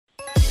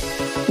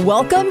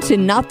Welcome to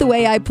Not the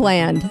Way I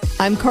Planned.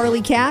 I'm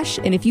Carly Cash,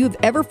 and if you've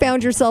ever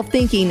found yourself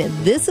thinking,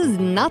 this is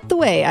not the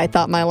way I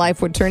thought my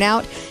life would turn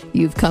out,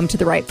 you've come to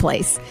the right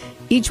place.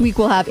 Each week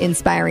we'll have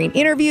inspiring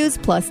interviews,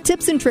 plus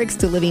tips and tricks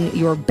to living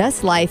your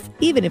best life,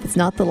 even if it's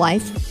not the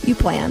life you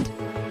planned.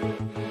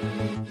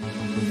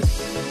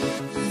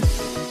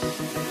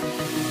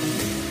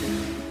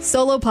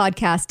 Solo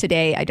podcast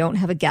today. I don't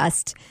have a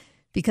guest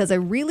because I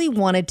really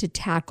wanted to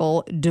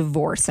tackle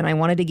divorce, and I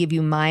wanted to give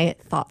you my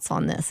thoughts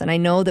on this. And I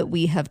know that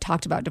we have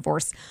talked about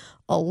divorce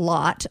a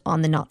lot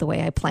on the Not the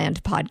Way I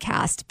Planned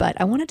podcast, but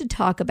I wanted to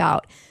talk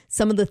about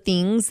some of the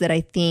things that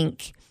I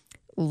think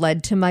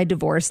led to my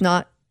divorce,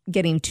 not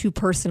getting too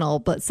personal,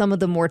 but some of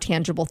the more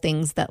tangible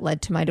things that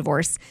led to my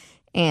divorce,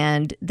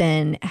 and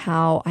then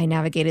how I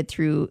navigated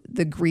through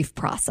the grief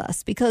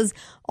process. Because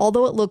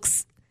although it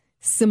looks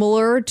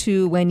similar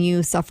to when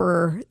you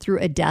suffer through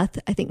a death,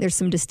 I think there's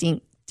some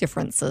distinct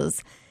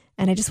differences.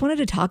 And I just wanted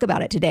to talk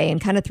about it today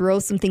and kind of throw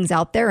some things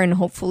out there. And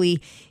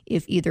hopefully,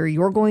 if either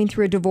you're going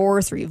through a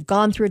divorce or you've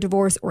gone through a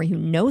divorce or you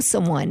know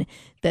someone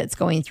that's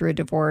going through a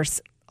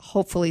divorce,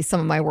 hopefully some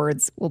of my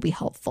words will be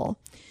helpful.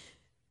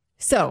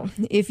 So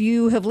if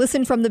you have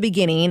listened from the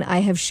beginning, I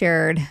have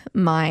shared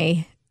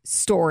my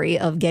story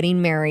of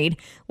getting married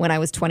when I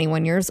was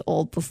 21 years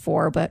old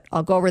before, but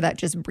I'll go over that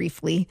just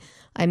briefly.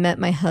 I met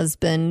my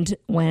husband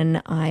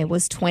when I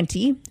was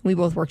 20. We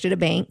both worked at a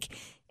bank,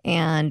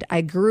 and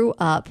I grew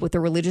up with a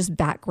religious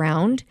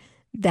background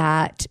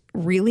that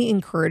really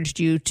encouraged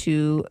you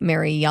to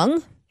marry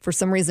young. For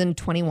some reason,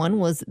 21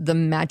 was the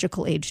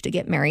magical age to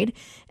get married.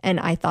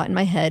 And I thought in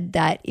my head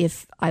that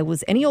if I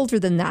was any older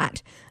than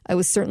that, I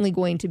was certainly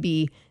going to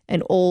be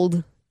an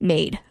old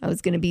maid. I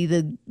was going to be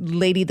the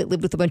lady that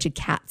lived with a bunch of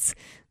cats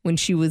when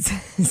she was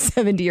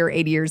 70 or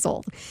 80 years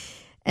old.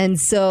 And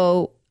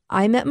so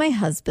I met my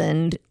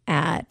husband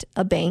at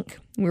a bank.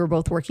 We were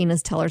both working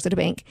as tellers at a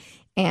bank,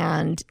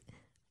 and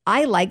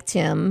I liked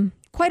him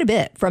quite a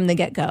bit from the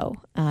get-go.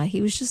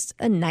 He was just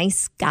a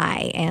nice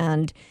guy,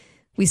 and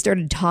we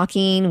started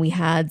talking. We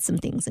had some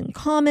things in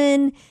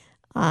common,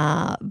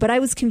 but I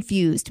was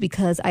confused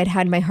because I'd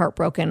had my heart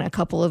broken a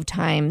couple of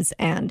times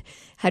and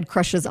had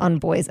crushes on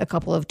boys a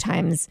couple of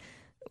times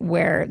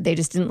where they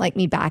just didn't like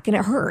me back, and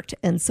it hurt.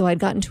 And so I'd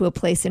gotten to a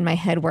place in my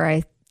head where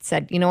I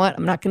said, you know what,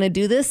 I'm not going to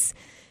do this.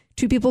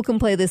 Two people can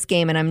play this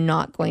game, and I'm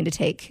not going to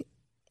take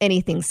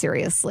anything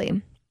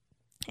seriously.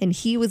 And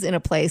he was in a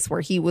place where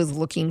he was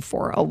looking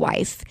for a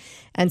wife.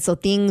 And so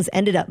things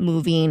ended up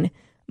moving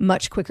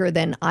much quicker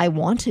than I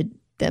wanted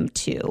them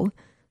to.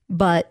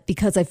 But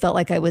because I felt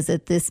like I was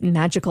at this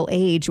magical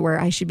age where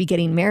I should be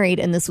getting married,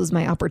 and this was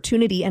my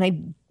opportunity,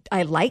 and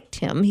I liked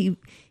him. He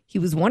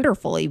was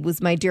wonderful. He was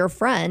my dear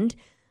friend.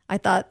 I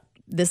thought,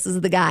 this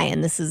is the guy,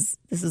 and this is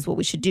what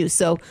we should do.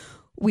 So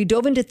we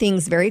dove into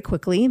things very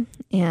quickly.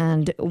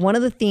 And one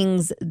of the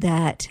things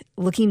that,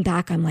 looking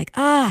back, I'm like,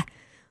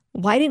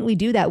 why didn't we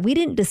do that? We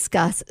didn't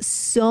discuss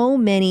so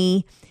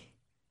many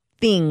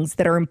things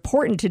that are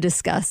important to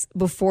discuss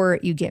before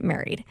you get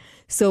married.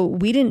 So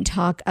we didn't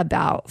talk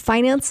about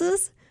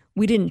finances.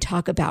 We didn't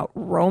talk about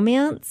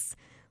romance.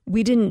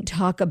 We didn't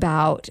talk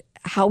about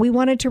how we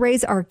wanted to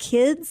raise our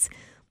kids.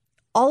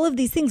 All of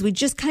these things, we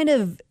just kind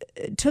of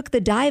took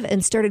the dive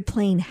and started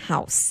playing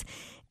house.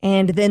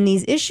 And then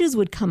these issues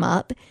would come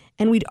up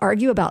and we'd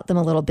argue about them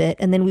a little bit,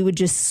 and then we would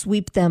just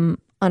sweep them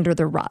under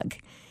the rug.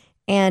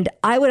 And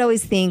I would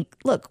always think,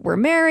 look, we're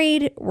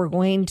married, we're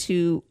going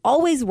to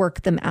always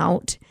work them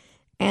out.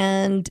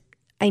 And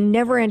I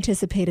never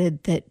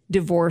anticipated that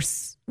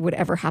divorce would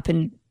ever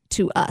happen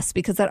to us,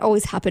 because that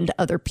always happened to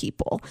other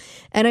people.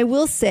 And I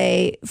will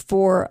say,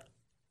 for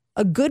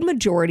a good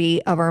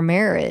majority of our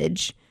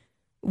marriage,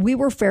 we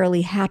were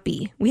fairly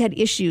happy. We had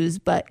issues,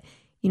 but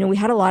we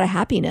had a lot of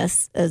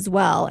happiness as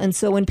well. And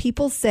so when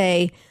people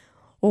say,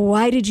 well,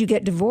 why did you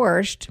get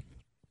divorced?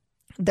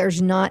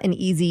 There's not an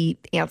easy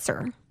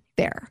answer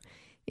there.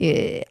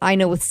 I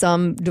know with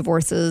some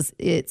divorces,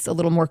 it's a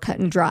little more cut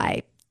and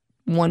dry.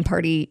 One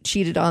party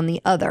cheated on the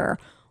other,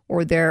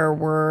 or there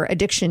were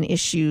addiction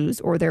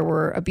issues, or there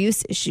were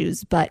abuse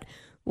issues. But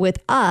with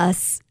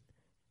us,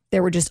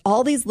 there were just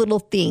all these little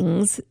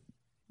things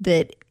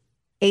that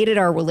aided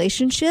our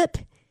relationship,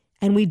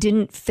 and we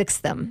didn't fix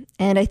them.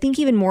 And I think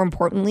even more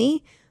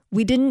importantly,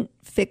 we didn't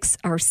fix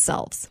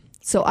ourselves.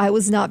 So I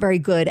was not very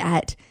good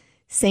at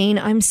saying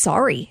I'm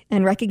sorry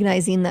and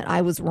recognizing that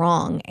I was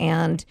wrong.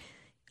 And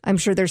I'm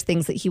sure there's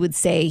things that he would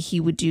say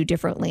he would do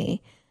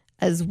differently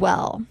as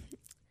well.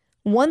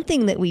 One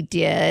thing that we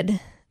did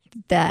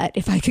that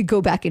if I could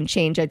go back and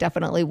change, I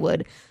definitely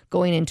would,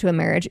 going into a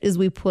marriage, is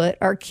we put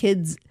our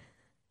kids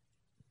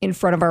in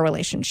front of our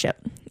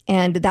relationship.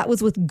 And that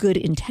was with good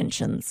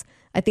intentions.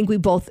 I think we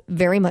both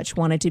very much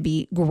wanted to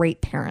be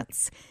great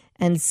parents.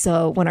 And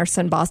so when our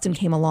son Boston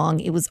came along,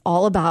 it was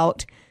all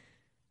about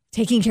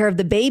taking care of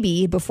the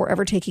baby before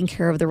ever taking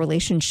care of the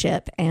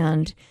relationship.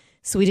 And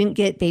so we didn't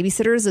get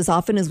babysitters as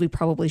often as we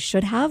probably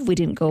should have. We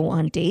didn't go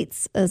on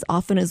dates as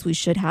often as we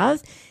should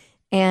have.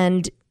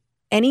 And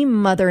any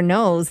mother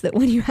knows that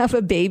when you have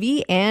a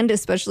baby, and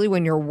especially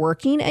when you're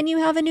working and you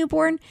have a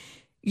newborn,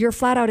 you're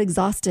flat out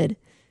exhausted.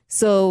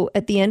 So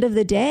at the end of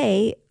the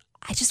day,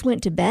 I just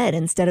went to bed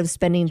instead of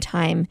spending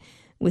time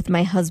with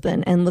my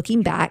husband. And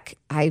looking back,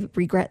 I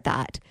regret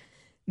that.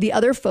 The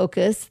other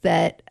focus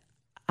that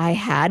I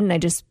had, and I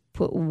just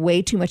put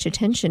way too much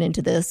attention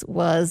into this,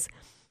 was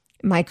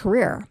my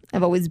career.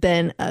 I've always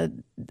been a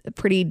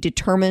pretty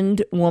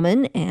determined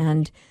woman,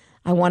 and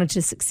I wanted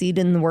to succeed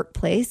in the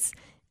workplace.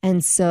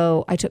 And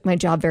so I took my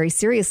job very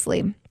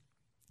seriously.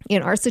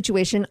 In our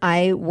situation,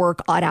 I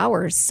work odd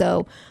hours.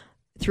 So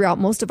throughout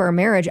most of our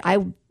marriage,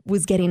 I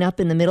was getting up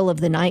in the middle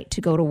of the night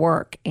to go to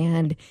work.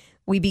 And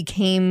we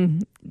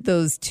became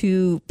those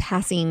two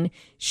passing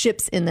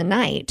ships in the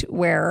night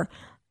where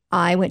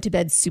I went to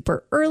bed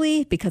super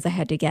early because I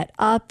had to get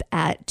up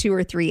at 2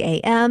 or 3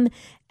 a.m.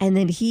 And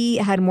then he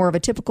had more of a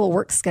typical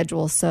work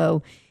schedule.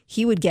 So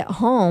he would get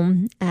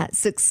home at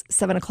 6,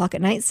 7 o'clock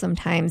at night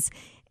sometimes.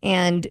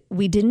 And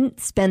we didn't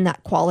spend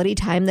that quality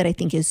time that I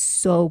think is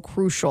so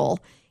crucial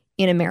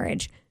in a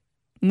marriage.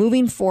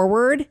 Moving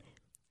forward,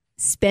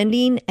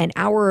 spending an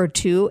hour or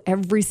two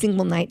every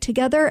single night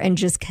together and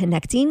just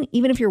connecting,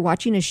 even if you're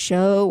watching a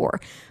show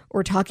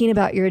or talking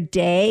about your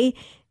day,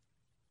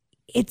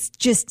 it's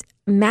just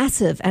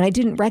massive. And I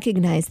didn't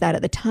recognize that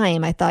at the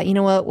time. I thought, you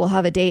know what, we'll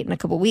have a date in a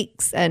couple of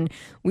weeks. And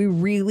we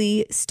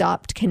really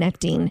stopped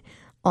connecting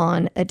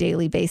on a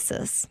daily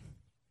basis.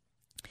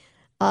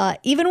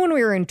 Even when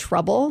we were in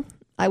trouble,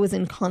 I was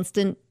in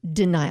constant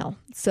denial.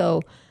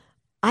 So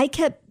I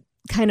kept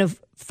kind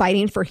of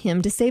fighting for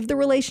him to save the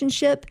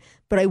relationship,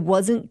 but I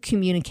wasn't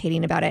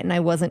communicating about it and I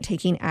wasn't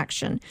taking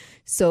action.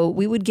 So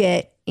we would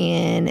get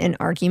in an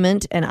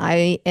argument and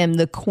I am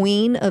the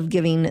queen of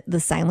giving the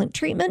silent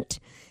treatment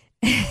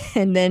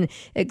and then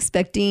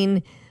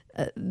expecting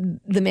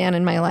the man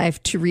in my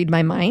life to read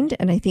my mind.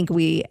 And I think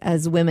we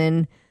as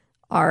women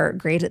are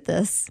great at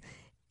this.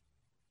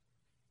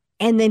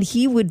 And then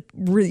he would,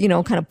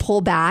 kind of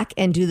pull back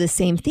and do the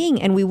same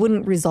thing. And we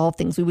wouldn't resolve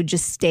things. We would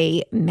just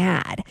stay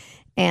mad.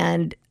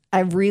 And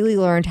I've really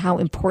learned how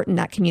important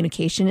that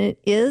communication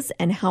is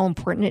and how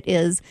important it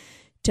is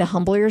to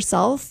humble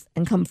yourself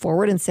and come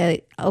forward and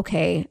say,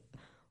 okay,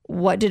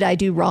 what did I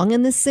do wrong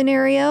in this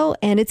scenario?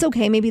 And it's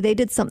okay. Maybe they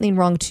did something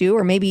wrong too,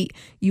 or maybe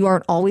you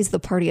aren't always the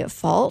party at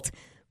fault,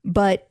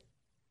 but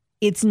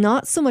it's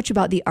not so much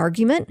about the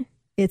argument.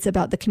 It's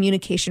about the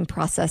communication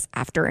process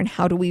after and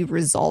how do we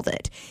resolve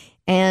it.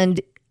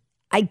 And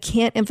I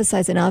can't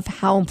emphasize enough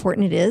how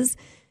important it is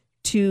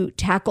to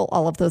tackle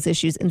all of those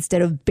issues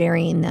instead of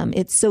burying them.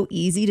 It's so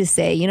easy to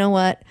say, you know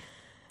what,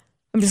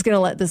 I'm just going to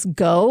let this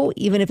go,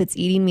 even if it's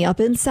eating me up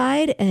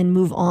inside, and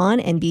move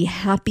on and be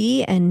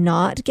happy and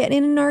not get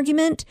in an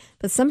argument.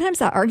 But sometimes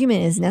that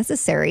argument is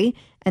necessary.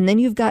 And then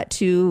you've got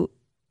to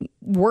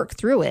work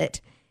through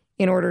it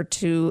in order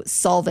to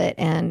solve it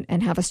and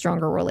have a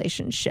stronger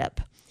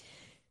relationship.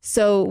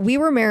 So we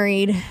were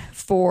married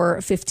for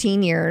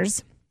 15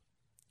 years.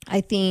 I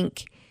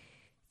think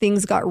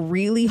things got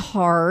really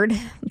hard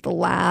the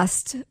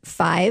last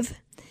 5.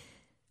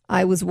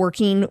 I was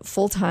working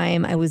full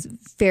time. I was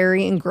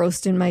very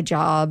engrossed in my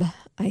job.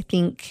 I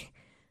think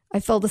I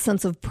felt a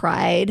sense of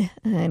pride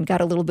and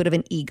got a little bit of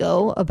an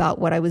ego about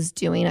what I was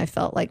doing. I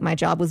felt like my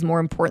job was more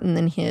important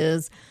than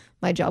his.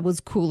 My job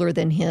was cooler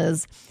than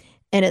his.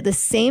 And at the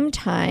same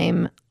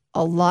time,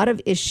 a lot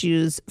of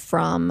issues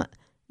from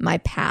my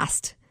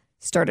past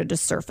started to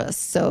surface.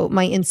 So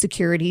my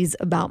insecurities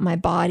about my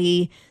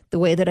body, the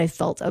way that I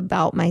felt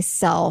about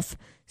myself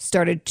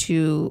started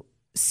to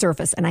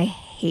surface, and I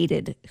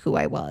hated who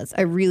I was.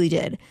 I really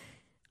did.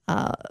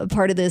 A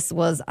part of this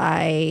was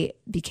I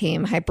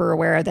became hyper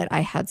aware that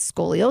I had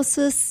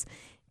scoliosis.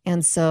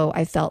 And so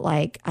I felt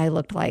like I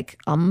looked like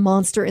a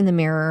monster in the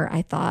mirror.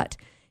 I thought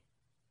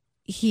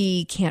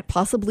he can't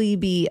possibly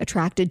be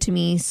attracted to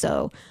me.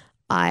 So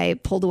I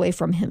pulled away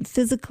from him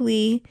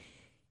physically,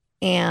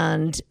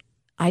 and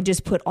I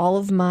just put all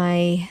of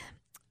my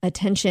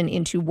attention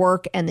into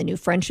work and the new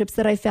friendships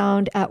that I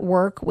found at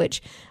work,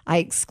 which I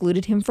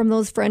excluded him from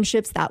those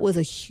friendships. That was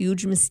a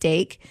huge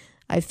mistake.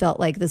 I felt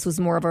like this was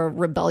more of a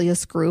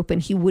rebellious group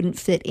and he wouldn't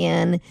fit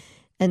in.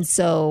 And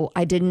so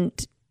I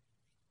didn't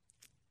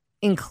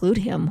include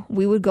him.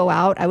 We would go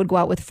out. I would go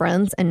out with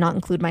friends and not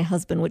include my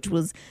husband, which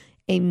was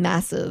a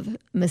massive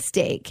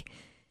mistake.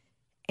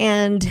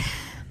 And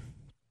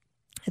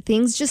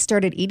things just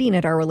started eating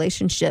at our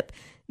relationship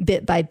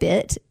bit by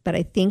bit. But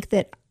I think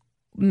that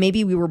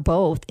maybe we were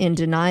both in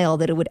denial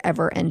that it would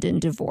ever end in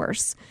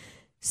divorce.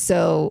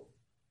 So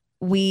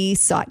we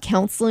sought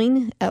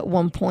counseling at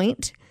one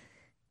point,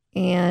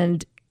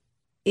 and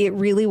it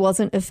really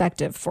wasn't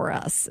effective for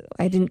us.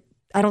 I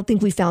don't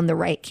think we found the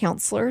right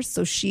counselor.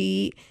 So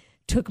she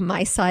took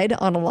my side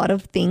on a lot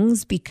of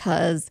things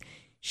because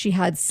she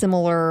had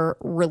similar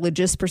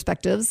religious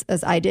perspectives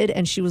as I did,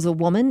 and she was a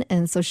woman.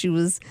 And so she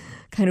was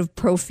kind of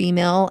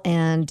pro-female,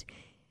 and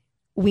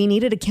we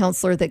needed a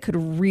counselor that could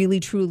really,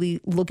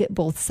 truly look at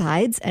both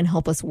sides and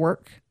help us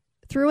work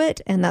through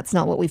it. And that's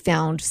not what we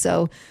found.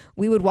 So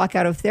we would walk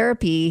out of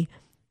therapy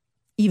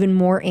even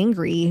more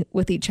angry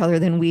with each other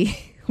than we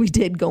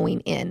did going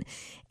in.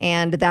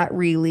 And that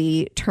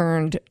really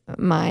turned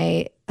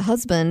my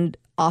husband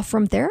off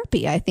from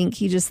therapy. I think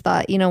he just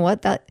thought, you know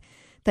what, that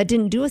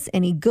didn't do us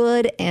any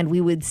good. And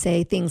we would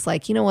say things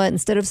like, you know what,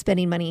 instead of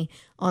spending money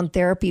on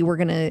therapy, we're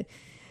going to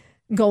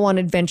go on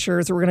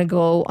adventures, or we're going to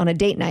go on a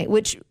date night,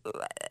 which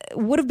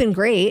would have been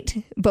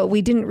great, but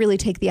we didn't really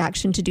take the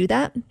action to do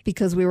that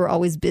because we were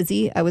always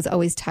busy. I was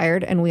always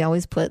tired, and we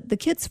always put the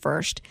kids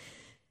first.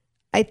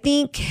 I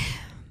think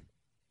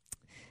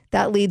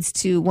that leads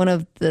to one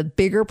of the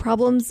bigger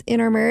problems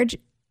in our marriage,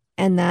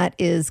 and that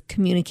is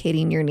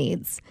communicating your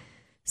needs.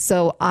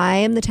 So I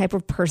am the type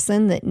of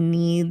person that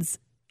needs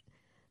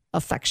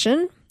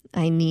affection.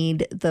 I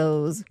need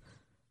those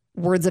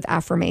words of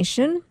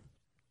affirmation.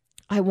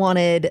 I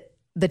wanted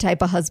the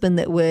type of husband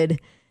that would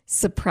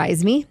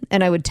surprise me,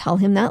 and I would tell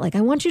him that, like,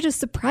 I want you to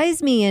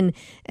surprise me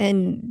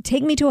and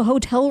take me to a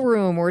hotel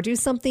room or do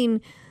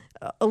something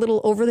a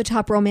little over the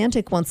top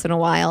romantic once in a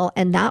while.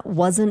 And that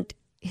wasn't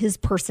his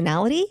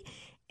personality,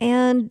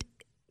 and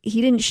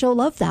he didn't show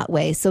love that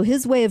way. So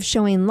his way of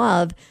showing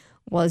love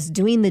was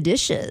doing the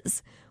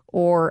dishes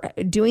or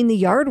doing the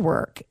yard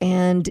work.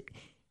 And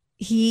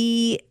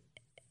he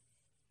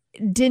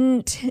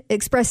didn't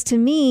express to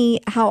me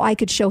how I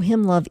could show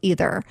him love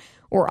either,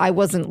 or I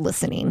wasn't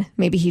listening.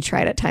 Maybe he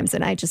tried at times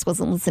and I just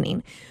wasn't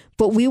listening.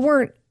 But we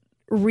weren't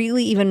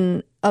really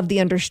even of the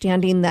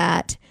understanding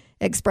that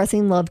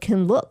expressing love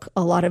can look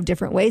a lot of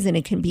different ways, and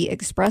it can be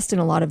expressed in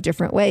a lot of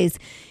different ways.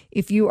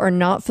 If you are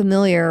not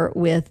familiar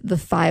with the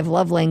 5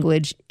 love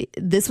language,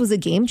 this was a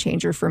game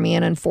changer for me.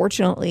 And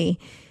unfortunately,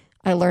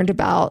 I learned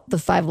about the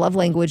 5 love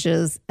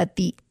languages at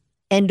the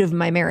end of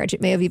my marriage.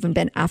 It may have even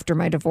been after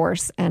my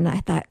divorce. And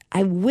I thought,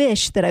 I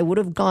wish that I would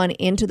have gone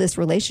into this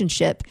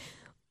relationship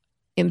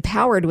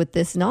empowered with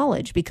this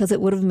knowledge, because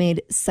it would have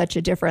made such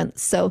a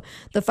difference. So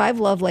the 5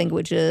 love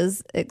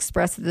languages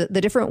express the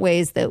different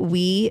ways that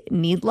we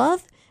need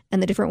love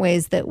and the different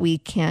ways that we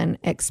can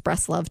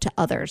express love to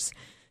others.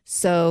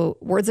 So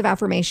words of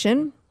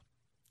affirmation,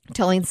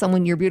 telling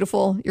someone you're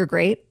beautiful, you're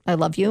great, I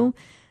love you.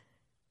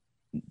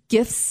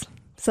 Gifts.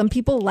 Some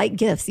people like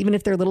gifts, even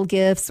if they're little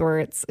gifts or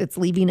it's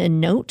leaving a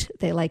note,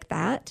 they like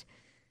that.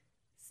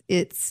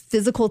 It's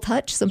physical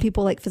touch. Some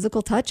people like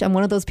physical touch. I'm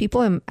one of those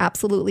people. I'm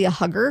absolutely a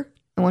hugger.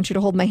 I want you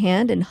to hold my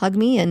hand and hug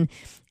me and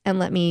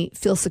let me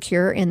feel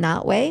secure in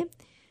that way.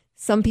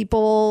 Some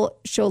people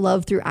show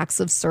love through acts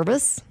of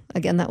service.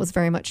 Again, that was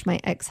very much my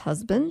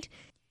ex-husband.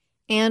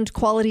 And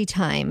quality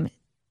time.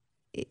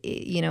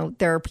 You know,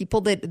 there are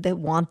people that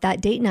want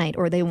that date night,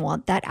 or they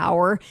want that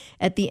hour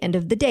at the end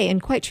of the day. And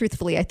quite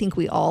truthfully, I think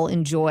we all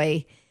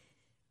enjoy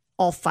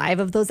all 5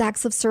 of those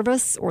acts of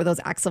service or those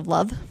acts of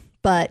love.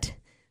 But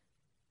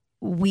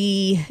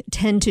we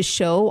tend to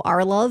show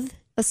our love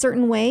a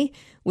certain way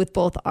with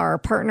both our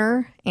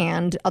partner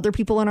and other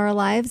people in our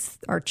lives,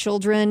 our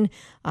children,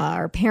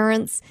 our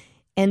parents.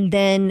 And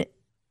then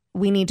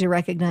we need to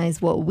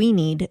recognize what we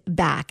need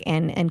back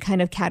and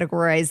kind of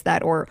categorize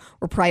that or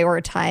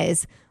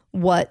prioritize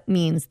what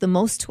means the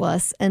most to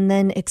us, and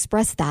then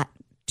express that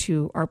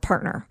to our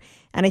partner.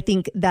 And I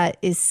think that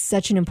is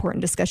such an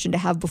important discussion to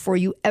have before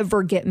you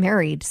ever get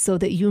married, so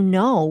that you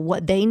know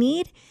what they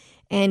need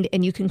and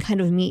you can kind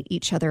of meet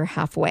each other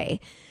halfway.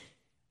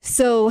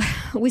 So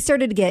we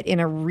started to get in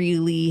a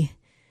really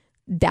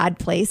bad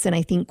place, and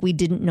I think we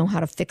didn't know how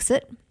to fix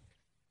it.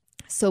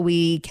 So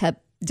we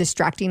kept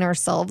distracting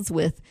ourselves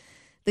with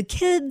the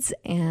kids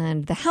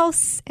and the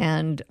house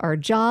and our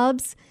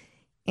jobs,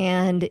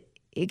 and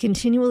it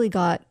continually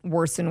got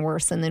worse and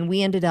worse. And then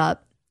we ended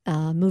up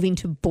moving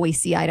to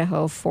Boise,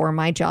 Idaho for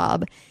my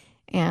job.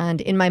 And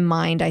in my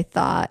mind, I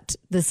thought,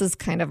 this is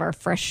kind of our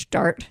fresh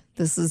start.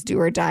 This is do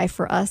or die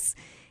for us.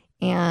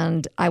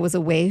 And I was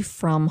away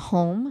from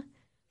home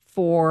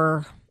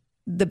for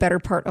the better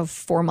part of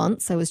 4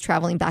 months. I was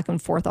traveling back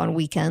and forth on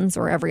weekends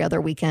or every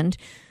other weekend,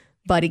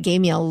 but it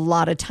gave me a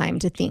lot of time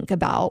to think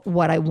about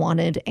what I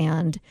wanted.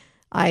 And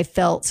I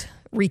felt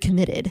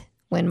recommitted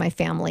when my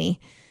family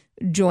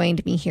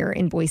joined me here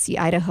in Boise,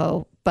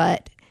 Idaho.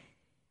 But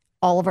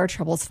all of our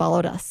troubles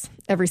followed us,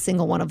 every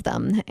single one of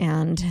them.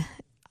 And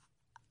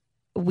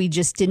we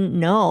just didn't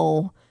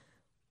know,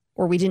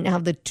 or we didn't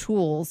have the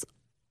tools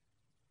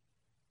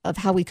of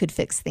how we could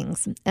fix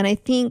things. And I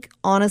think,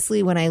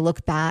 honestly, when I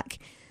look back,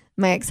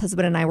 my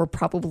ex-husband and I were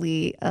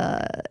probably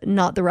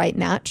not the right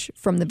match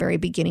from the very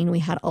beginning. We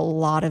had a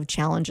lot of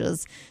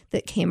challenges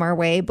that came our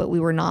way, but we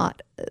were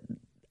not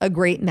a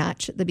great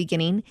match at the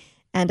beginning.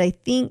 And I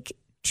think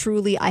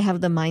truly I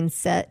have the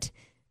mindset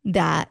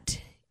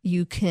that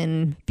you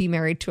can be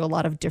married to a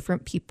lot of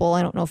different people.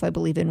 I don't know if I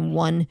believe in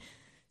one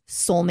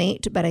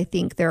soulmate, but I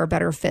think there are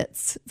better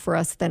fits for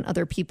us than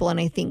other people. And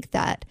I think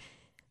that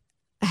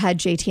had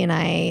JT and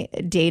I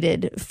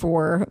dated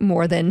for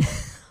more than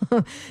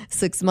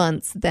 6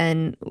 months,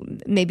 then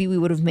maybe we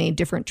would have made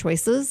different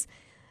choices.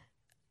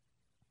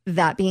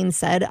 That being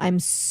said, I'm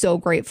so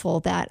grateful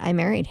that I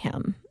married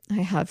him.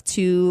 I have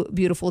 2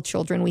 beautiful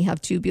children. We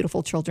have 2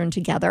 beautiful children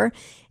together,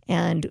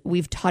 and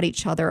we've taught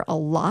each other a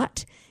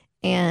lot.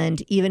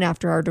 And even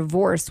after our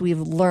divorce, we've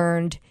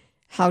learned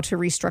how to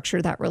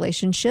restructure that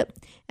relationship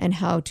and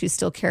how to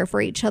still care for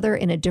each other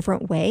in a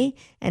different way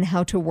and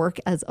how to work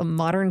as a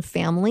modern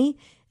family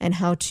and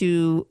how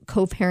to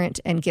co-parent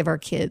and give our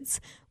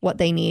kids what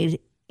they need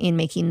in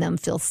making them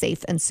feel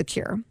safe and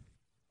secure.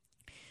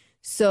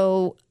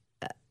 So,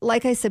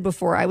 like I said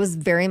before, I was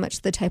very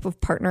much the type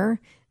of partner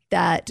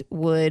that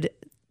would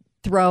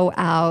throw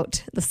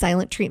out the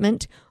silent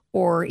treatment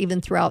or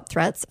even throw out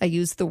threats. I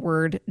used the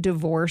word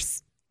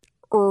divorce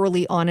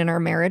early on in our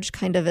marriage,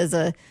 kind of as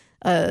a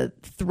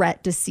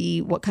threat to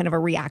see what kind of a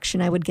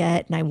reaction I would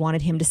get. And I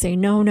wanted him to say,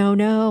 no,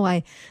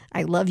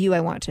 I love you. I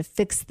want to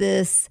fix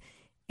this.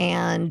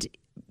 And,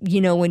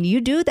 when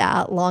you do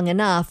that long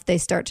enough, they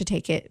start to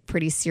take it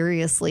pretty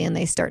seriously and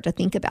they start to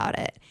think about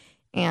it.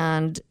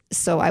 And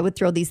so I would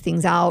throw these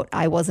things out.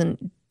 I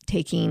wasn't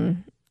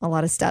taking a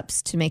lot of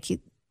steps to make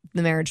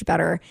the marriage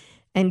better.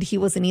 And he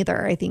wasn't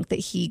either. I think that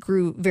he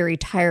grew very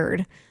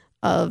tired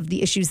of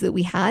the issues that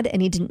we had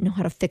and he didn't know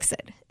how to fix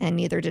it. And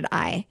neither did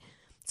I.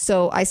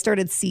 So I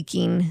started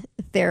seeking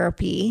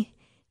therapy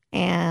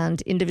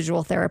and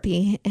individual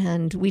therapy,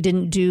 and we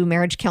didn't do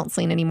marriage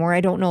counseling anymore.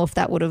 I don't know if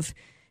that would have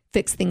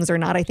fixed things or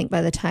not. I think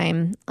by the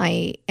time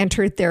I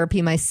entered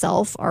therapy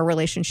myself, our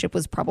relationship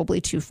was probably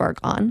too far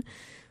gone.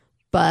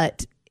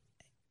 But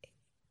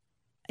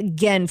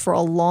again, for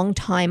a long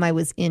time, I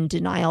was in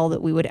denial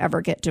that we would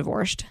ever get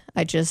divorced.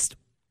 I just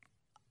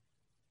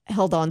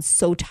held on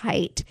so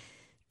tight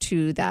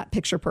to that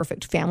picture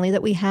perfect family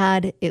that we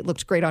had. It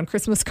looked great on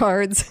Christmas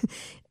cards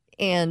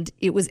and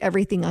it was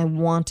everything I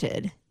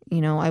wanted.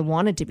 I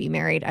wanted to be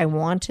married. I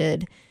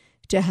wanted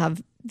to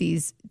have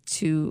these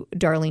two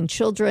darling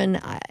children.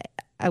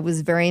 I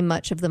was very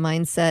much of the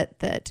mindset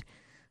that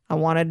I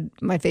wanted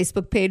my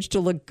Facebook page to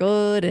look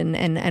good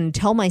and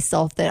tell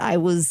myself that I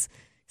was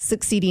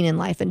succeeding in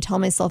life and tell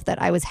myself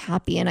that I was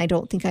happy. And I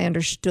don't think I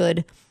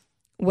understood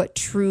what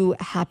true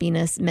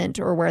happiness meant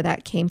or where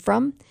that came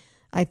from.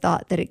 I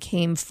thought that it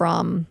came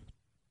from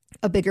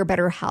a bigger,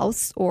 better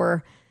house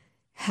or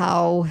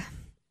how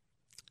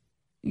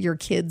your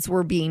kids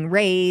were being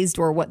raised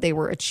or what they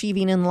were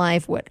achieving in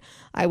life, what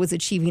I was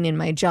achieving in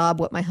my job,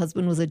 what my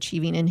husband was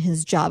achieving in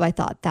his job. I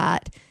thought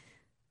that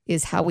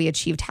is how we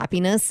achieved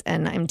happiness.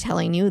 And I'm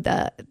telling you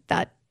that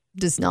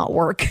does not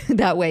work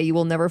that way. You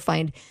will never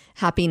find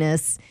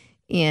happiness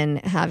in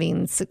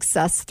having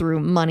success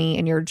through money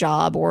in your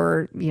job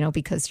or,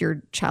 because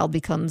your child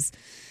becomes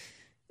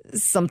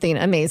something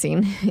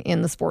amazing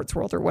in the sports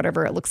world or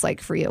whatever it looks like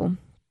for you.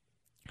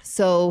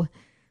 So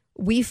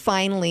we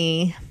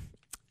finally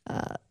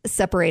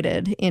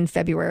separated in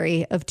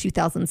February of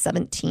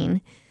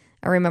 2017.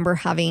 I remember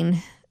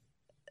having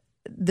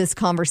this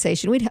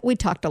conversation. We'd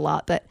talked a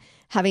lot, but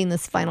having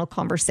this final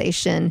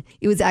conversation,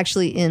 it was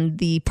actually in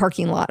the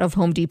parking lot of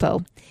Home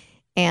Depot.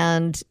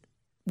 And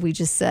we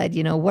just said,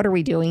 what are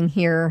we doing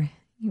here?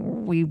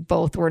 We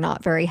both were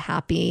not very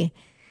happy.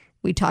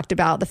 We talked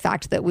about the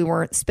fact that we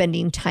weren't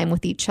spending time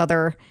with each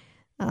other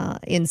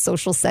in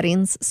social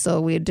settings.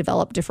 So we had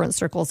developed different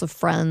circles of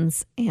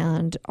friends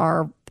and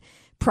our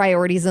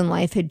priorities in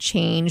life had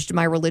changed.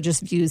 My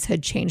religious views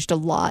had changed a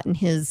lot, and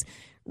his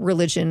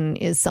religion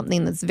is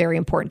something that's very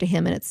important to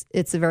him, and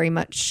it's very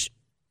much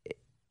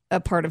a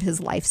part of his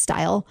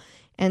lifestyle.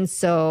 And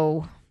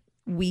so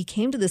we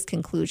came to this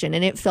conclusion,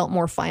 and it felt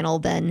more final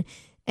than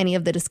any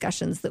of the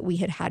discussions that we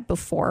had had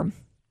before,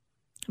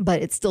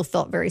 but it still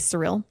felt very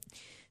surreal.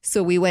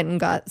 So we went and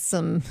got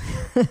some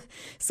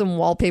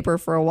wallpaper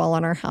for a wall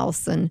on our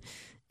house and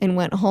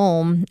went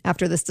home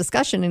after this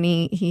discussion, and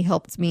he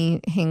helped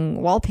me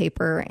hang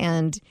wallpaper,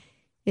 and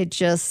it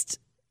just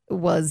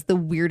was the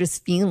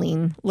weirdest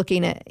feeling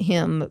looking at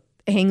him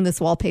hang this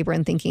wallpaper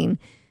and thinking,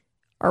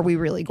 are we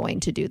really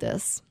going to do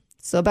this?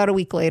 So about a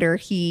week later,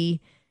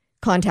 he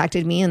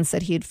contacted me and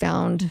said he had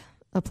found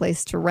a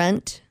place to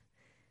rent,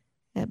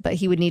 but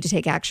he would need to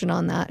take action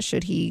on that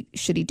should he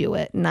do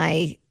it. And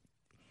I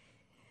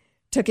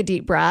took a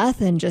deep breath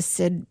and just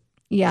said,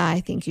 yeah,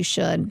 I think you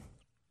should.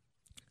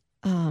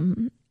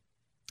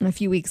 A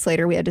few weeks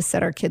later, we had to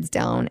set our kids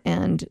down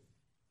and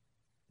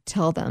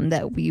tell them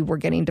that we were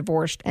getting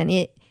divorced. And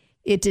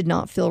it did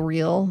not feel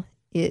real.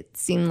 It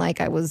seemed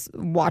like I was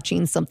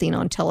watching something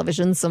on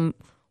television, some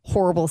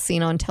horrible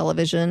scene on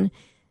television.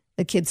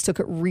 The kids took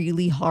it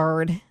really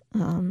hard.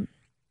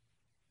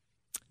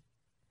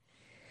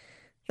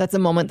 That's a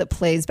moment that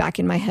plays back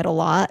in my head a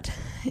lot.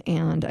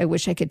 And I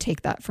wish I could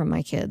take that from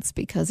my kids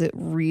because it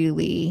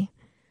really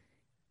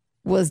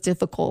was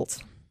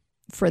difficult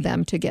for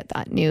them to get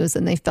that news.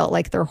 And they felt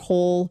like their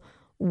whole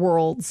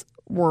worlds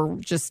were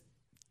just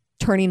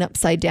turning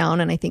upside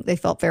down. And I think they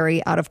felt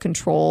very out of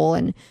control.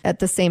 And at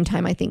the same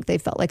time, I think they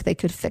felt like they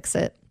could fix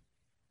it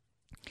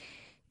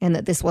and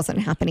that this wasn't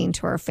happening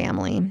to our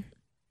family.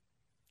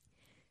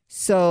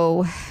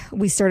 So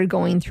we started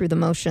going through the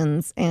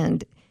motions,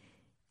 and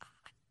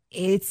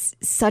it's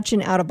such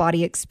an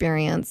out-of-body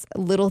experience.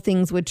 Little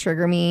things would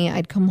trigger me.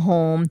 I'd come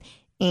home,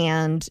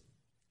 and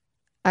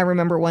I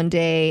remember one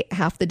day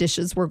half the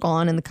dishes were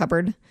gone in the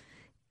cupboard,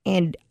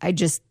 and I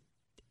just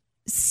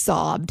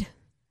sobbed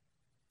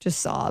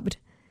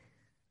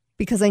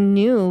because I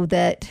knew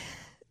that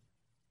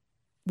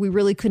we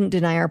really couldn't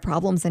deny our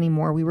problems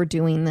anymore. We were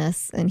doing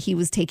this, and he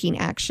was taking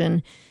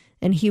action,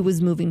 and he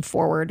was moving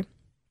forward.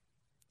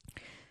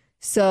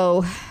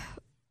 So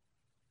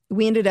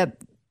we ended up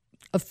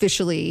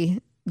officially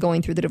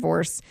going through the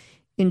divorce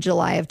in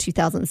July of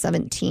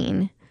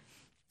 2017.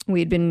 We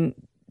had been,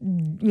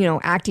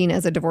 acting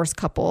as a divorced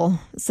couple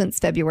since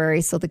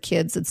February. So the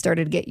kids had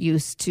started to get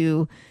used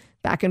to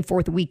back and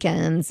forth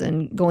weekends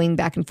and going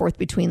back and forth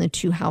between the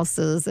two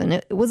houses. And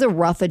it was a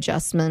rough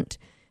adjustment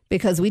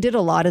because we did a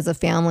lot as a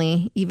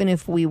family, even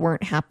if we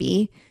weren't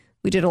happy.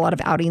 We did a lot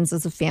of outings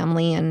as a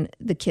family, and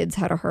the kids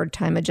had a hard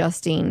time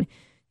adjusting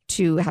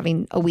to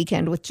having a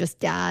weekend with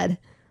just dad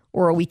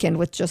or a weekend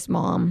with just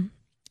mom.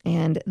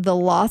 And the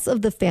loss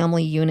of the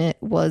family unit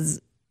was,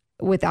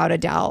 without a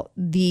doubt,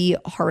 the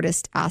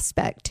hardest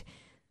aspect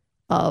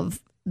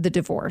of the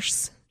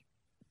divorce.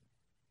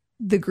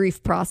 The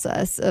grief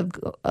process of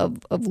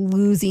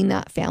losing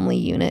that family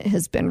unit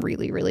has been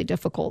really, really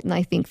difficult. And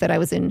I think that I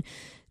was in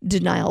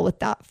denial with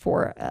that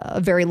for a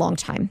very long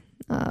time,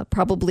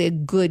 probably a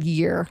good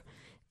year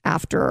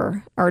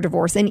after our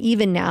divorce. And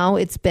even now,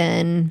 it's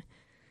been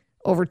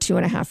over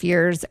 2.5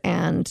 years.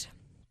 And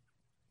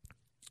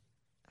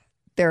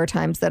there are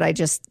times that I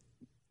just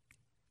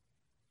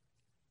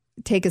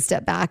take a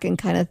step back and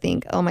kind of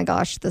think, oh my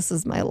gosh, this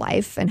is my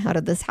life. And how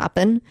did this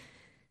happen?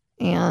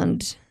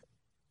 And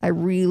I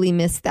really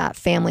miss that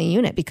family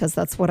unit because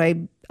that's what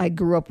I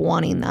grew up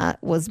wanting.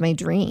 That was my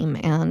dream,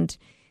 and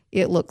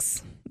it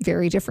looks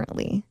very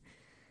differently.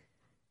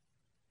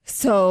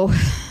 So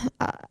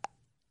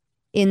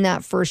in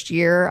that first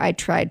year, I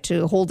tried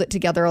to hold it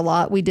together a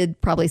lot. We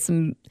did probably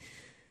some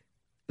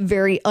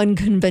very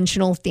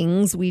unconventional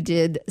things. We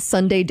did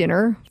Sunday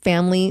dinner,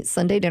 family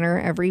Sunday dinner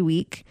every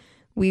week.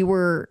 We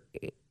were,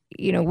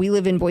 we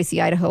live in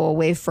Boise, Idaho,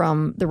 away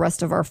from the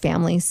rest of our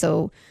family.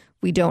 So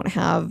we don't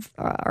have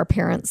our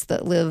parents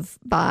that live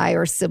by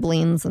or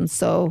siblings. And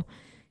so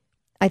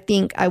I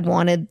think I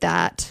wanted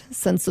that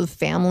sense of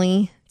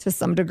family to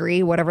some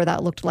degree, whatever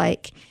that looked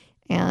like.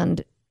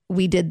 And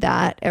we did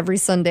that every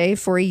Sunday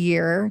for a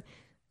year.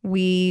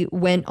 We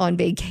went on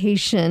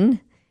vacation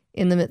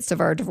in the midst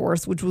of our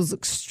divorce, which was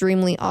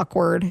extremely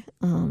awkward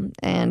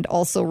and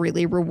also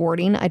really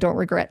rewarding. I don't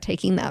regret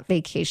taking that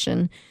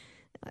vacation,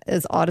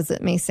 as odd as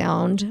it may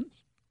sound.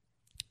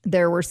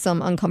 There were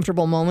some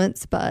uncomfortable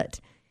moments,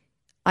 but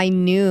I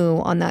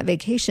knew on that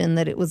vacation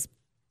that it was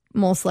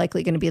most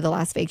likely going to be the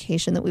last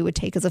vacation that we would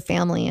take as a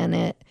family. And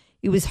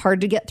it was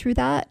hard to get through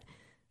that.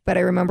 But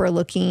I remember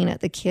looking at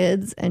the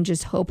kids and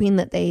just hoping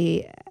that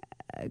they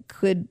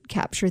could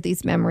capture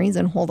these memories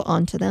and hold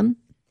on to them.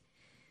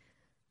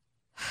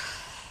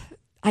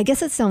 I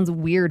guess it sounds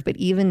weird, but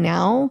even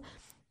now,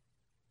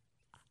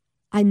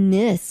 I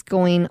miss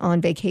going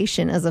on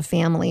vacation as a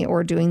family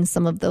or doing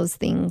some of those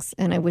things.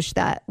 And I wish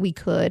that we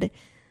could.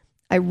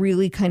 I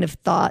really kind of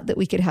thought that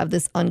we could have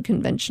this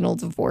unconventional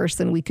divorce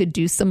and we could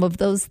do some of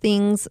those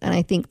things. And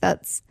I think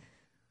that's,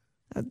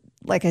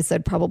 like I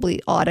said,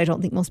 probably odd. I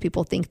don't think most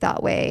people think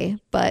that way.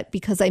 But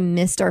because I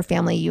missed our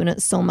family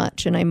unit so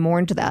much and I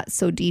mourned that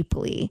so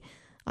deeply,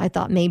 I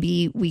thought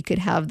maybe we could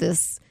have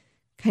this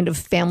kind of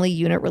family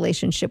unit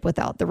relationship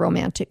without the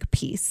romantic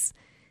piece.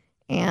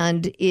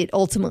 And it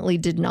ultimately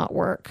did not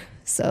work.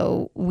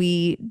 So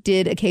we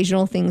did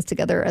occasional things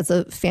together as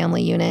a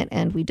family unit,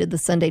 and we did the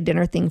Sunday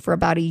dinner thing for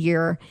about a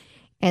year.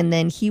 And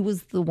then he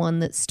was the one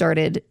that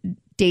started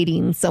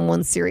dating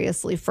someone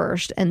seriously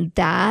first. And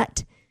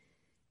that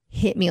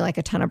hit me like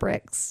a ton of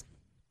bricks.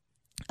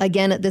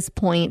 Again, at this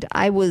point,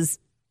 I was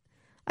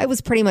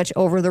pretty much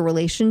over the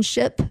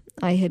relationship.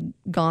 I had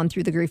gone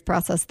through the grief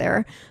process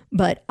there,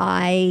 but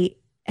I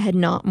had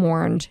not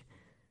mourned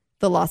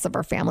the loss of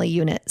our family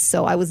unit.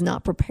 So I was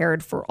not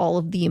prepared for all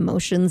of the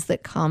emotions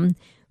that come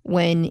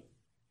when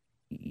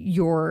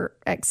your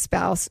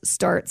ex-spouse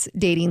starts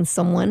dating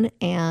someone,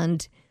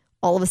 and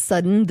all of a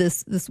sudden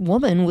this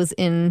woman was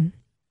in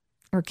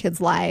our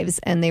kids' lives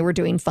and they were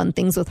doing fun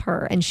things with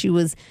her, and she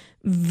was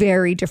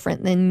very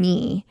different than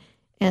me.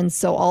 And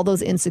so all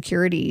those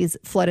insecurities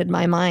flooded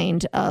my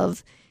mind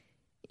of,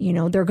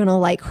 they're going to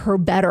like her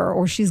better,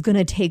 or she's going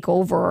to take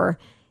over.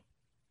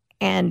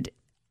 And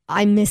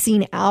I'm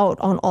missing out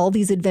on all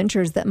these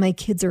adventures that my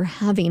kids are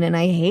having, and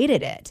I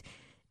hated it.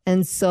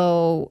 And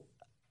so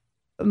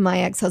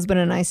my ex-husband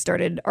and I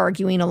started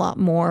arguing a lot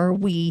more.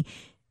 We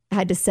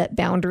had to set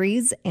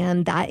boundaries,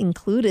 and that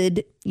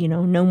included,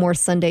 no more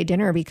Sunday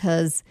dinner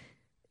because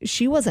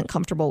she wasn't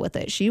comfortable with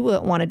it. She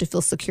wanted to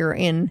feel secure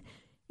in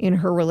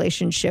her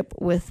relationship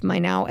with my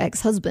now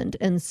ex-husband.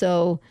 And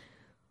so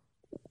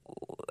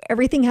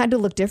everything had to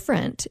look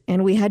different,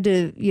 and we had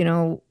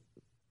to,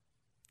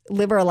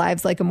 live our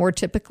lives like a more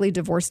typically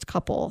divorced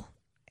couple.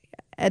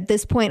 At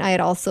this point, I had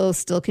also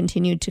still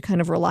continued to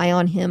kind of rely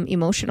on him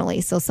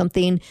emotionally. So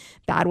something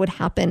bad would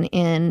happen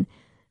in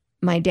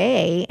my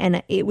day,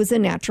 and it was a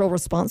natural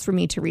response for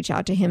me to reach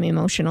out to him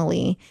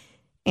emotionally.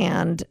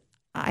 And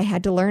I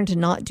had to learn to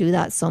not do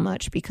that so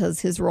much because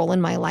his role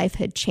in my life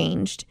had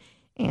changed.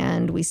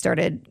 And we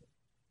started,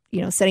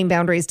 setting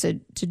boundaries to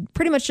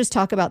pretty much just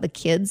talk about the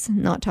kids,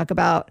 not talk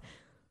about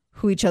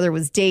who each other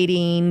was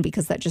dating,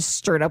 because that just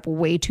stirred up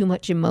way too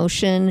much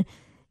emotion.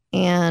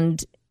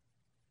 And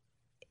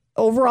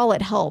overall,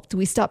 it helped.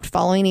 We stopped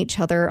following each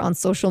other on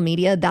social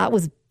media. That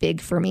was big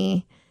for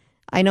me.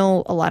 I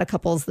know a lot of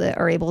couples that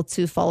are able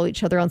to follow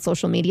each other on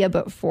social media,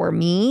 but for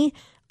me,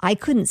 I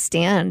couldn't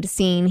stand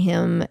seeing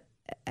him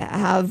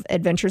have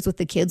adventures with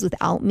the kids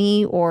without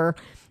me, or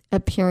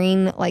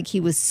appearing like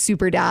he was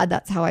super dad.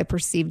 That's how I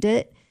perceived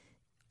it.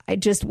 I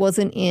just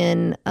wasn't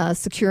in a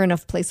secure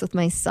enough place with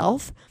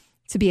myself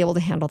to be able to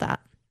handle that.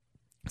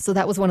 So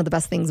that was one of the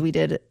best things we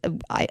did.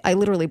 I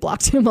literally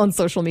blocked him on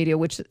social media,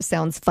 which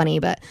sounds funny,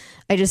 but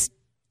I just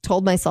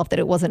told myself that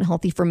it wasn't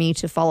healthy for me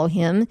to follow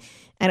him,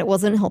 and it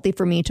wasn't healthy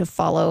for me to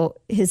follow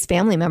his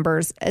family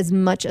members. As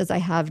much as I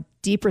have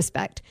deep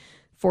respect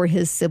for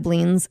his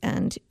siblings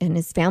and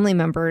his family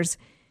members,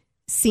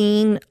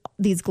 seeing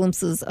these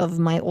glimpses of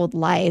my old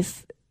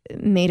life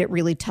made it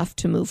really tough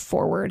to move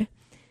forward.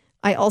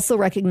 I also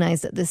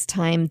recognized at this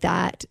time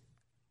that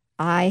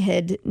I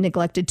had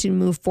neglected to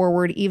move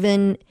forward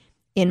even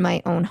in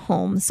my own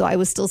home. So I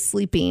was still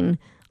sleeping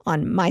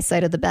on my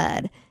side of the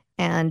bed,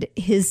 and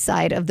his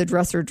side of the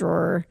dresser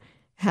drawer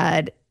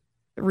had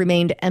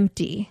remained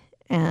empty,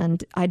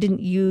 and I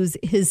didn't use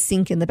his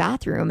sink in the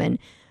bathroom. And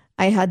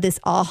I had this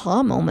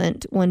aha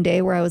moment one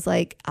day where I was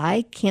like,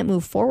 I can't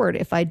move forward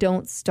if I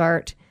don't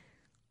start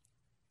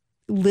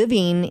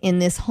living in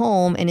this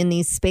home and in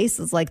these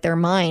spaces like they're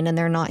mine and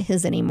they're not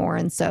his anymore.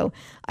 And so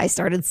I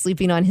started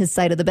sleeping on his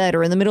side of the bed,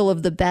 or in the middle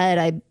of the bed.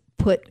 I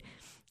put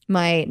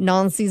my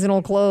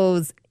non-seasonal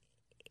clothes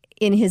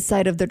in his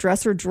side of the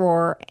dresser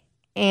drawer.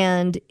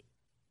 And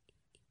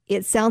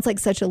it sounds like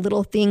such a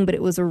little thing, but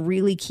it was a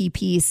really key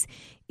piece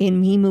in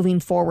me moving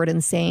forward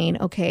and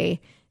saying, okay,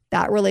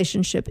 that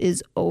relationship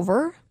is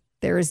over.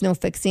 There is no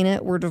fixing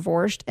it. We're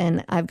divorced,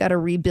 and I've got to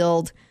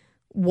rebuild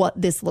what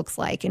this looks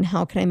like and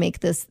how can I make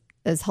this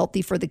as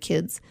healthy for the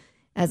kids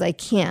as I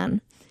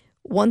can.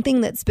 One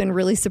thing that's been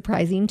really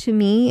surprising to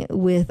me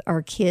with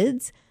our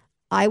kids,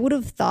 I would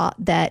have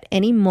thought that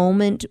any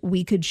moment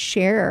we could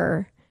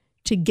share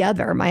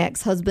together, my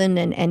ex-husband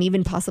and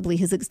even possibly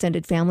his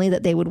extended family,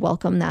 that they would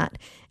welcome that.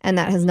 And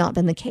that has not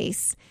been the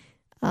case.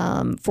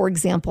 For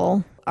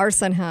example, our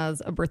son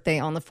has a birthday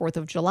on the 4th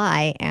of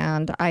July,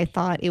 and I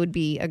thought it would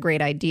be a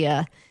great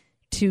idea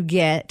to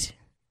get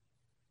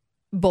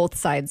both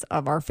sides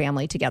of our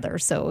family together.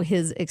 So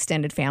his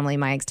extended family,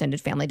 my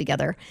extended family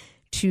together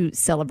to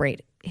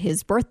celebrate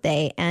his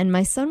birthday. And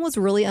my son was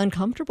really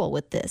uncomfortable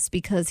with this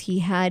because he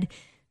had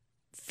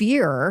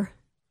fear,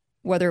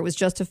 whether it was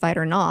justified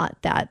or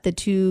not, that the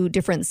two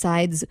different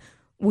sides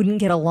wouldn't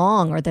get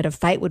along or that a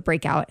fight would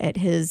break out at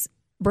his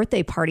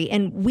birthday party.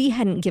 And we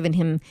hadn't given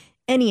him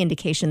any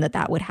indication that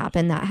that would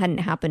happen. That hadn't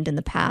happened in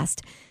the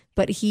past.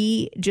 But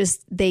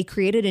they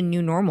created a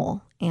new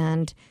normal.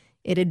 And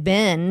it had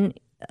been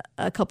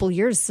a couple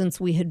years since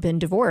we had been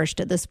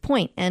divorced at this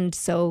point. And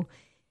so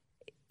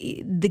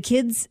the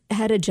kids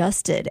had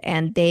adjusted,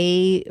 and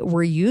they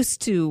were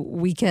used to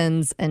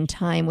weekends and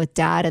time with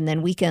dad, and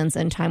then weekends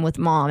and time with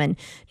mom, and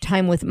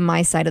time with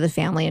my side of the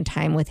family and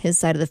time with his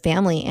side of the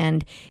family.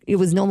 And it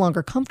was no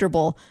longer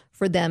comfortable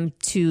for them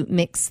to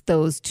mix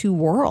those two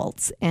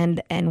worlds.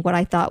 And what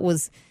I thought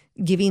was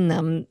giving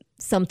them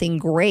something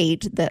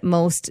great that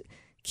most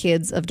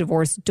kids of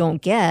divorce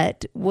don't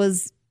get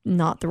was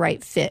not the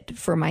right fit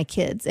for my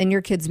kids. And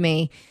your kids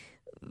may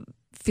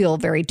feel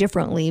very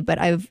differently, but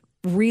I've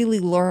really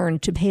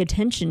learned to pay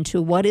attention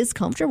to what is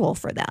comfortable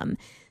for them.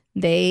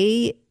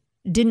 They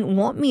didn't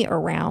want me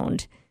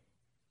around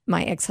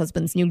my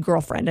ex-husband's new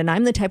girlfriend, and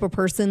I'm the type of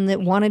person that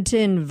wanted to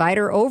invite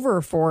her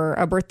over for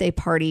a birthday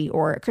party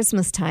or at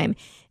Christmas time,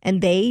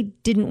 and they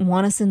didn't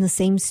want us in the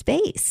same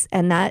space.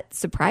 And that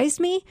surprised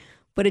me,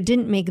 but it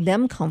didn't make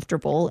them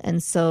comfortable.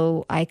 And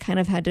so I kind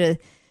of had to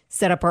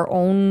set up our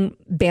own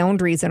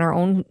boundaries and our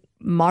own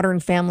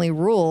modern family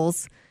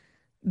rules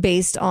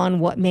based on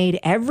what made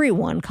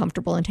everyone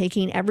comfortable and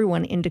taking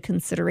everyone into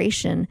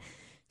consideration.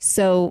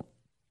 So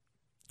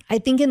I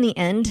think in the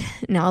end,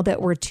 now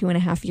that we're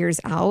 2.5 years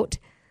out,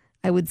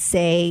 I would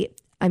say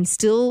I'm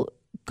still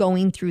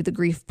going through the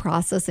grief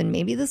process, and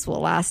maybe this will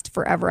last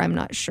forever, I'm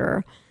not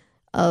sure,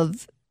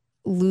 of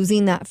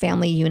losing that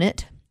family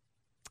unit.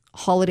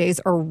 Holidays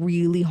are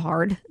really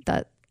hard.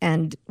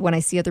 And when I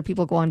see other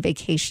people go on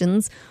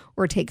vacations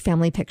or take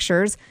family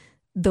pictures,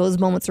 those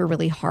moments are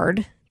really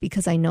hard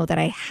because I know that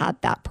I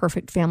had that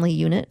perfect family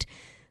unit.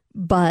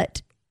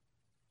 But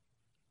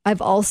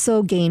I've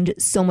also gained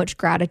so much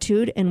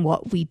gratitude in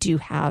what we do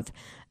have.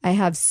 I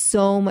have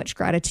so much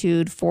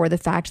gratitude for the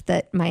fact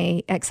that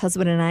my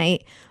ex-husband and I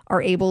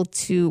are able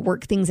to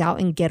work things out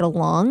and get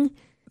along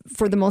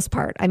for the most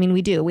part. I mean,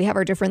 we do. We have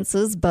our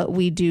differences, but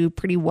we do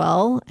pretty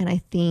well. And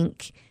I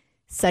think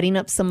setting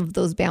up some of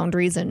those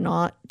boundaries and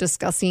not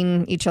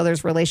discussing each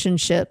other's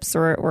relationships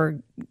or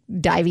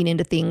diving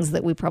into things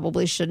that we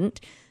probably shouldn't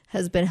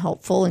has been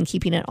helpful in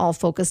keeping it all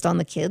focused on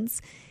the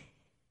kids.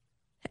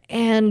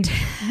 And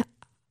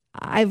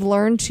I've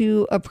learned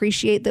to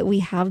appreciate that we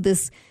have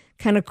this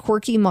kind of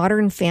quirky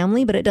modern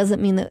family, but it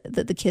doesn't mean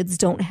that the kids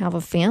don't have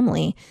a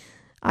family.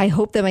 I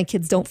hope that my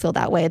kids don't feel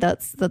that way.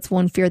 That's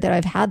one fear that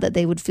I've had, that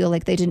they would feel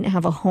like they didn't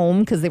have a home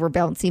because they were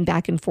bouncing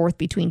back and forth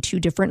between two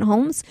different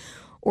homes,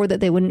 or that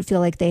they wouldn't feel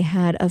like they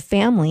had a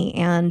family.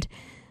 And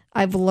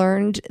I've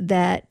learned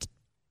that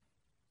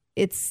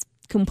it's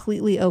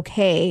completely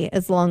okay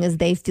as long as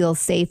they feel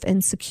safe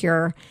and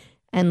secure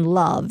and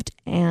loved.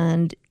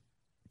 And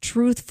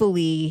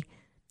truthfully,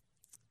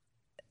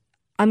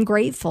 I'm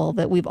grateful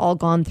that we've all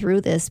gone through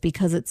this,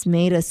 because it's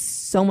made us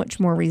so much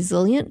more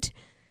resilient,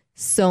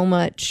 so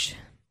much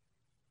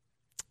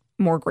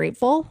more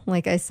grateful,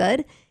 like I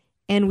said.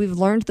 And we've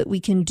learned that we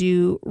can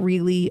do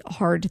really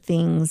hard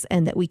things,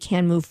 and that we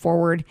can move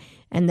forward,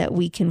 and that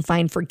we can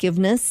find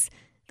forgiveness,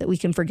 that we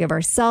can forgive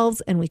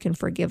ourselves and we can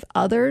forgive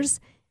others.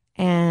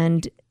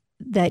 And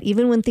that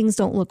even when things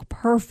don't look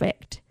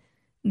perfect,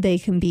 they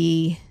can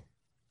be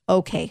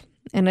okay.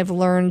 And I've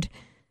learned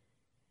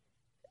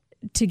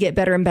to get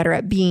better and better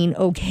at being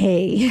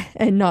okay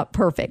and not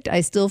perfect.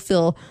 I still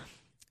feel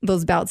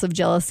those bouts of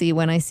jealousy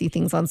when I see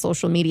things on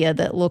social media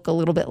that look a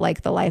little bit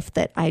like the life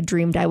that I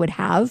dreamed I would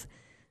have.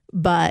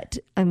 But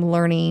I'm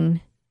learning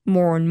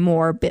more and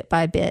more, bit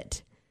by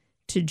bit,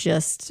 to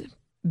just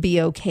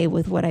be okay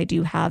with what I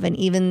do have. And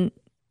even,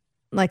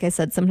 like I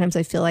said, sometimes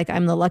I feel like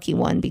I'm the lucky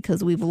one,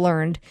 because we've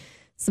learned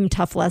some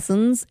tough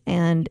lessons,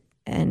 and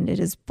it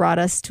has brought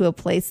us to a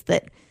place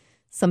that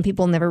some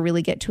people never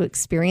really get to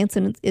experience.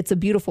 And it's a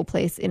beautiful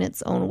place in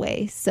its own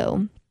way.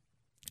 So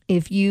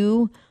if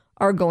you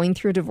are going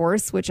through a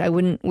divorce, which I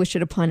wouldn't wish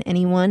it upon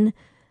anyone,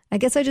 I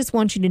guess I just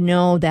want you to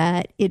know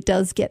that it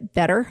does get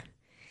better,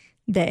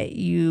 that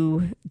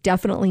you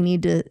definitely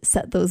need to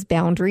set those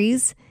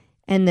boundaries,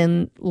 and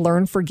then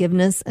learn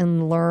forgiveness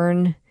and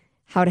learn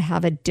how to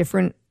have a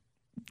different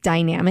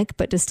dynamic,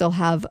 but to still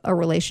have a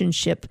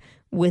relationship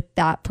with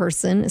that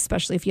person,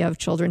 especially if you have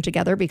children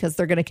together, because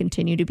they're going to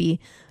continue to be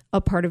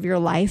a part of your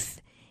life.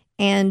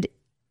 And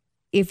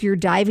if you're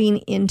diving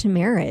into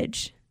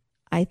marriage,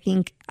 I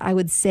think I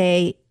would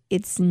say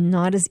it's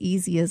not as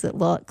easy as it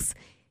looks.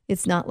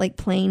 It's not like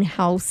playing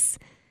house.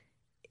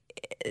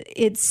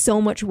 It's so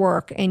much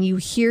work, and you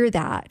hear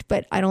that,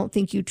 but I don't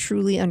think you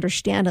truly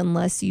understand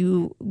unless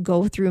you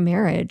go through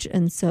marriage.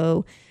 And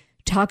so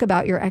talk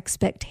about your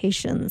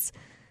expectations,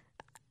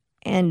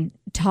 and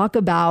talk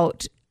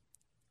about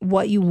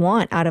what you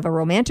want out of a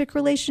romantic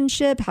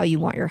relationship, how you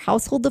want your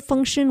household to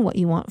function, what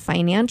you want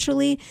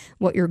financially,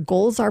 what your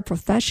goals are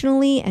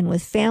professionally and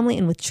with family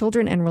and with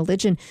children and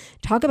religion.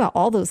 Talk about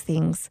all those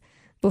things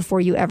before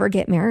you ever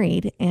get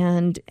married.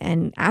 And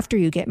after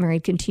you get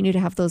married, continue to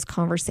have those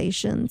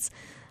conversations.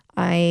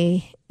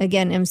 I,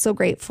 again, am so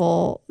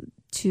grateful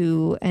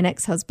to an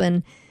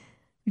ex-husband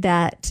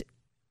that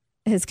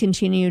has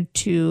continued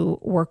to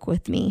work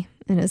with me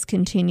and has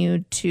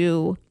continued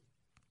to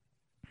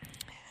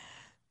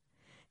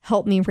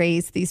help me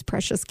raise these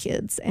precious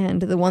kids.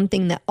 And the one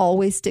thing that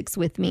always sticks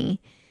with me,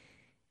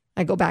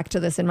 I go back to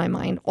this in my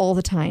mind all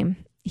the time.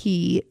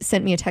 He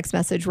sent me a text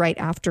message right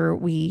after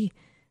we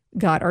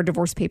got our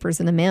divorce papers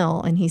in the mail.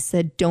 And he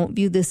said, don't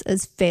view this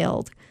as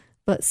failed,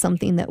 but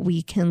something that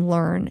we can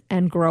learn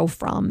and grow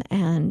from.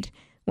 And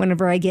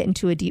whenever I get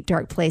into a deep,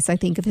 dark place, I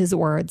think of his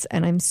words,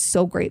 and I'm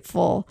so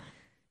grateful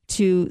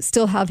to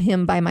still have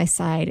him by my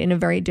side in a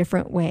very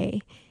different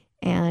way.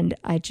 And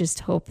I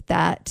just hope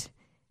that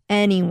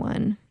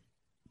anyone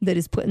that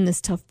is put in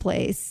this tough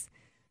place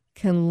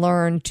can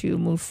learn to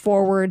move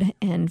forward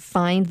and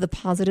find the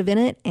positive in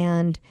it.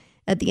 And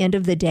at the end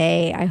of the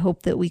day, I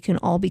hope that we can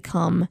all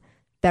become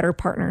better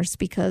partners,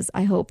 because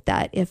I hope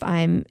that if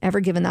I'm ever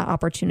given that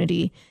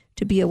opportunity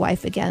to be a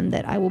wife again,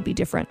 that I will be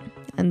different,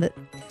 and that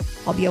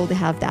I'll be able to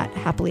have that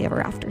happily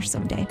ever after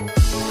someday.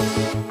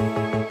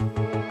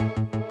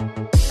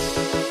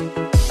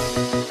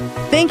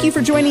 Thank you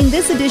for joining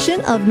this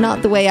edition of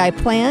Not the Way I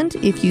Planned.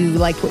 If you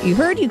liked what you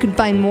heard, you can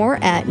find more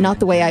at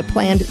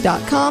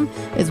notthewayIplanned.com,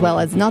 as well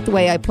as Not the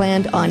Way I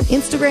Planned on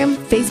Instagram,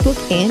 Facebook,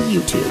 and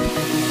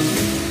YouTube.